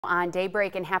On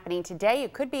daybreak and happening today,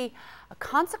 it could be a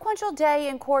consequential day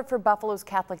in court for Buffalo's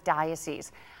Catholic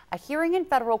Diocese. A hearing in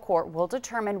federal court will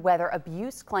determine whether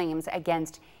abuse claims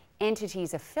against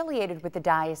entities affiliated with the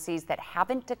diocese that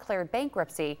haven't declared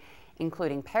bankruptcy,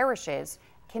 including parishes,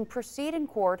 can proceed in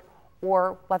court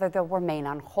or whether they'll remain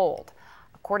on hold.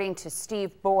 According to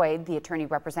Steve Boyd, the attorney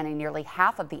representing nearly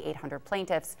half of the 800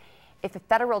 plaintiffs, if a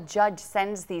federal judge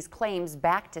sends these claims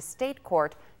back to state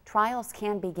court, trials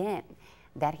can begin.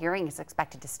 That hearing is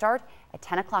expected to start at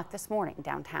 10 o'clock this morning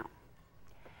downtown.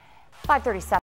 5:37.